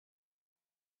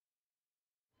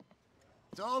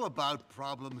It's all about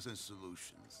problems and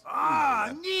solutions.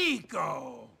 Ah,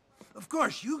 Nico! Of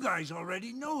course, you guys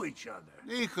already know each other.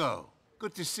 Nico,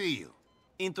 good to see you.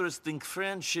 Interesting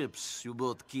friendships you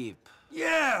both keep.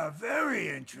 Yeah, very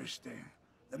interesting.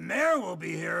 The mayor will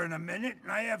be here in a minute,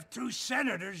 and I have 2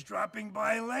 senators dropping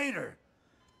by later.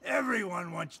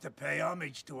 Everyone wants to pay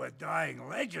homage to a dying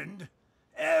legend.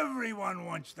 Everyone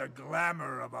wants the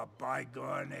glamour of a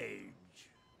bygone age.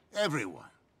 Everyone.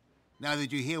 Now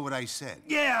did you hear what I said?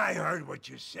 Yeah, I heard what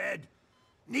you said.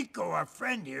 Nico, our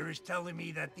friend here, is telling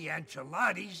me that the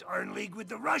Ancelottis are in league with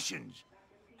the Russians.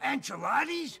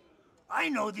 Ancelottis? I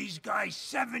know these guys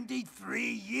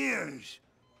 73 years.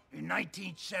 In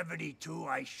 1972,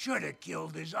 I should have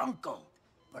killed his uncle,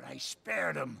 but I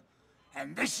spared him.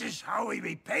 And this is how he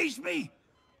repays me?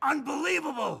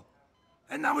 Unbelievable!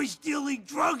 And now he's dealing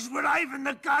drugs with Ivan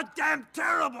the goddamn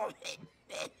Terrible!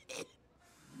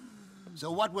 So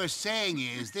what we're saying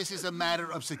is, this is a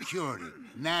matter of security,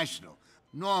 national.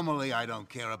 Normally I don't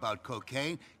care about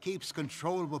cocaine, keeps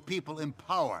controllable people in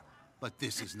power. But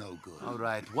this is no good. All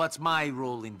right, what's my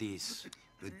role in this?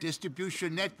 The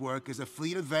distribution network is a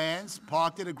fleet of vans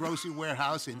parked at a grocery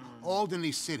warehouse in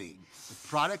Albany City. The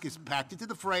product is packed into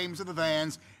the frames of the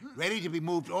vans, ready to be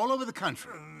moved all over the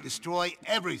country. Destroy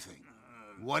everything,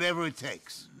 whatever it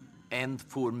takes. And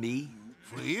for me?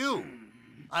 For you?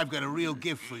 I've got a real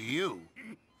gift for you.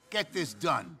 Get this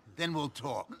done, then we'll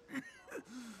talk.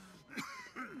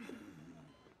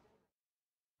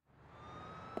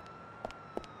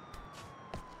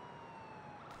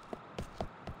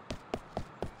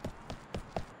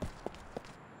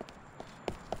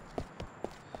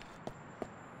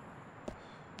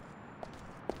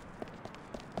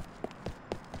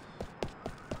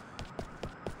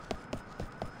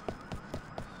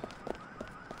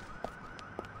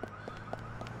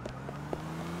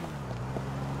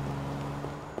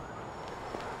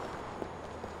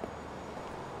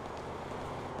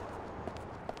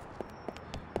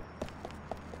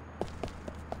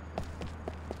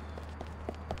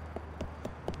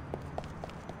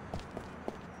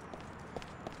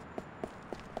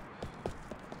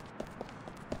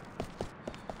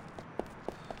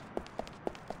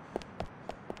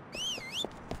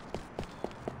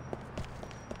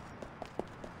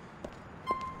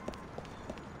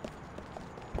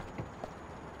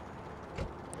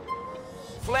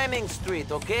 Fleming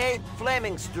Street, okay?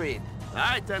 Fleming Street. All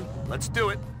right, then. Let's do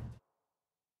it.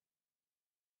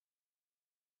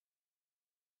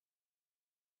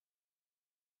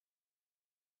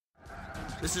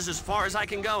 This is as far as I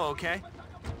can go, okay?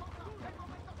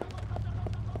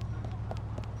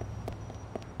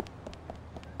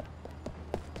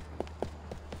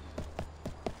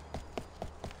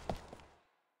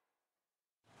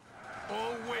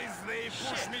 Always they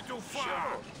push me too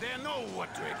far. They know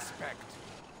what to expect.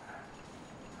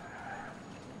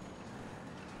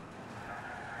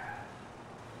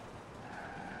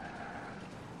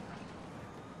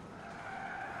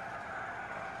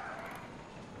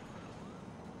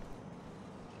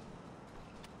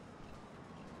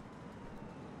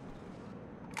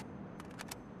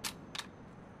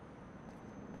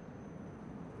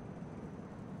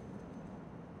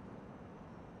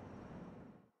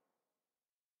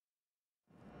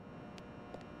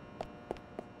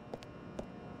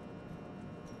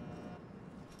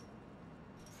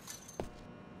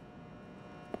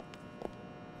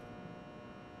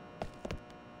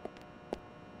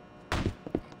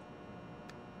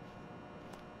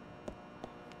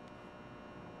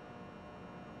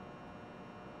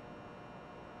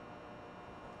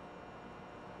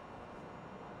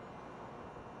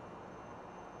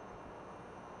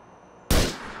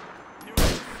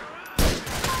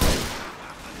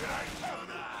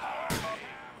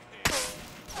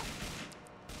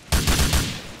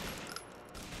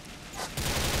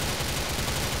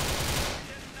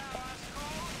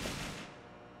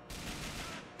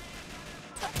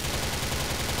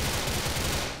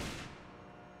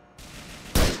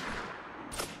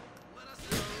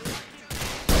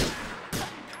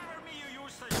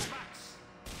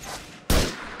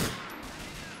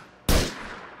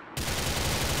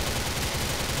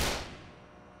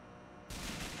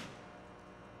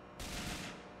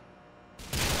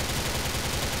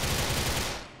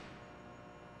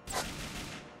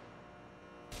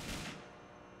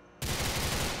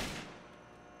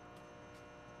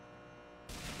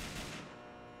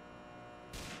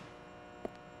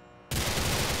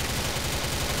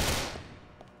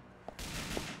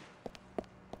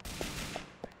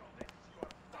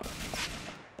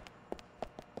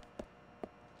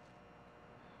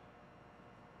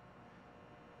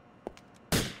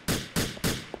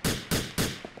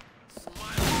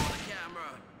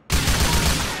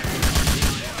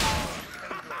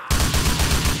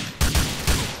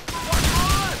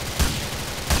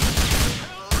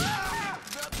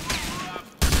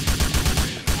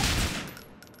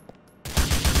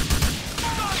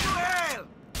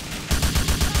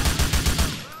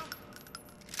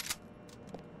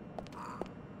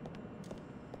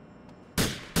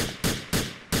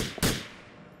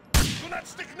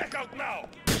 now!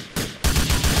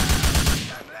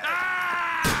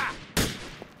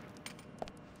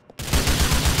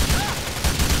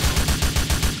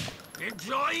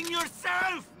 Enjoying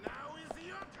yourself? Now is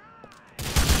your time!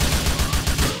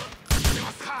 We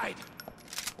must hide!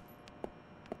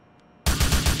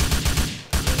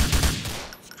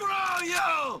 Screw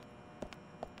you!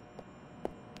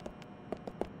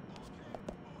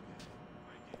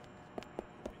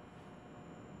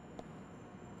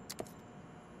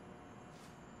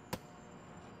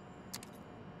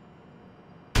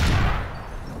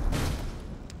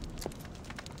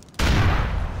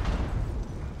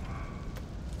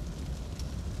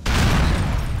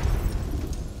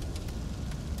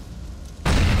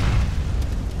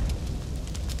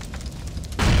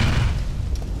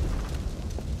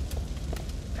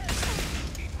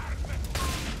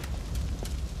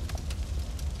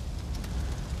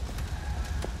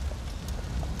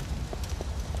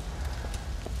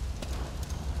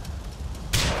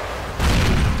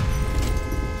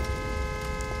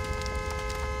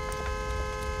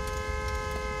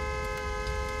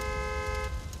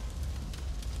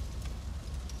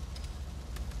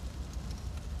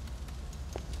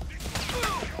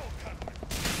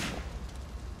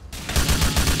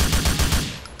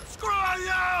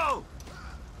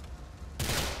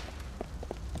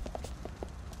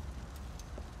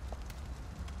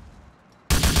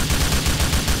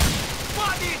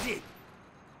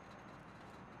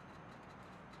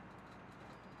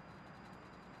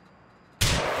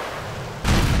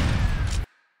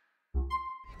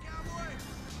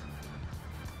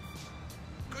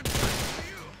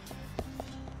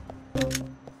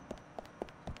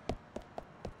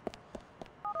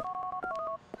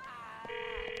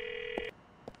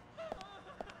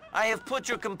 I have put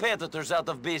your competitors out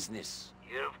of business.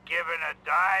 You've given a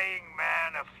dying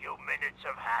man a few minutes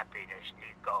of happiness,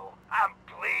 Nico. I'm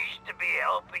pleased to be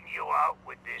helping you out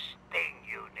with this thing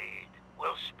you need.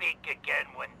 We'll speak again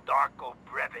when Darko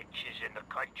Brevich is in the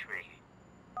country.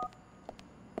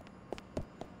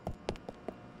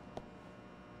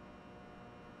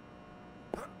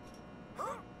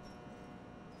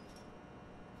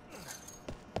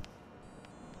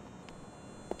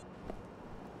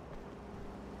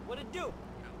 What'd it do?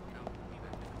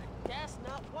 That's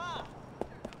not why.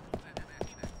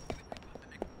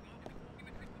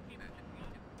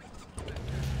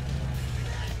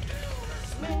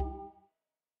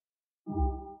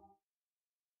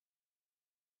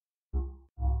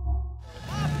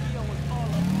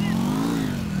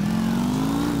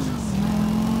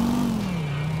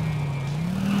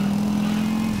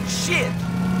 Shit!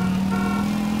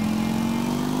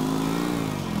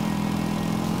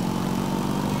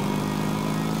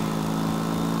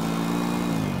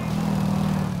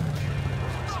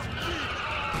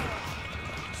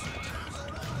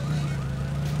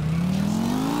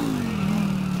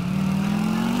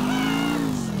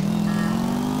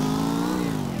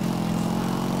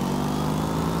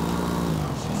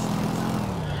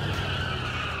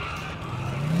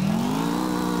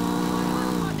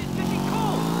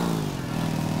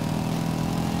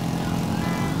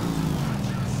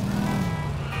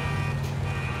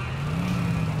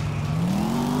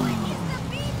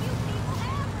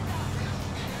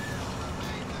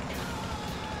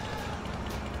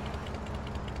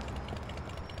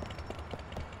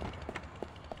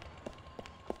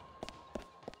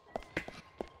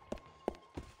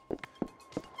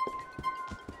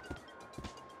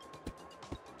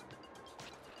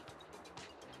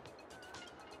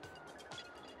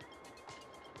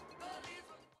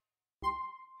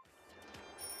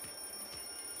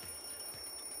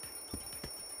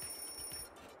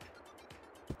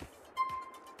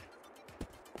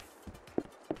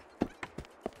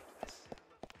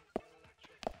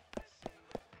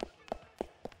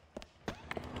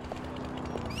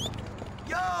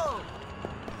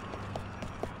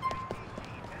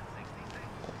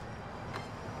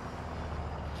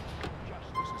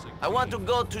 I want to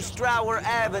go to Strower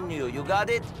Avenue. You got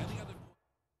it?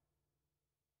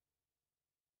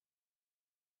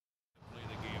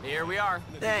 Here we are.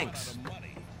 Thanks.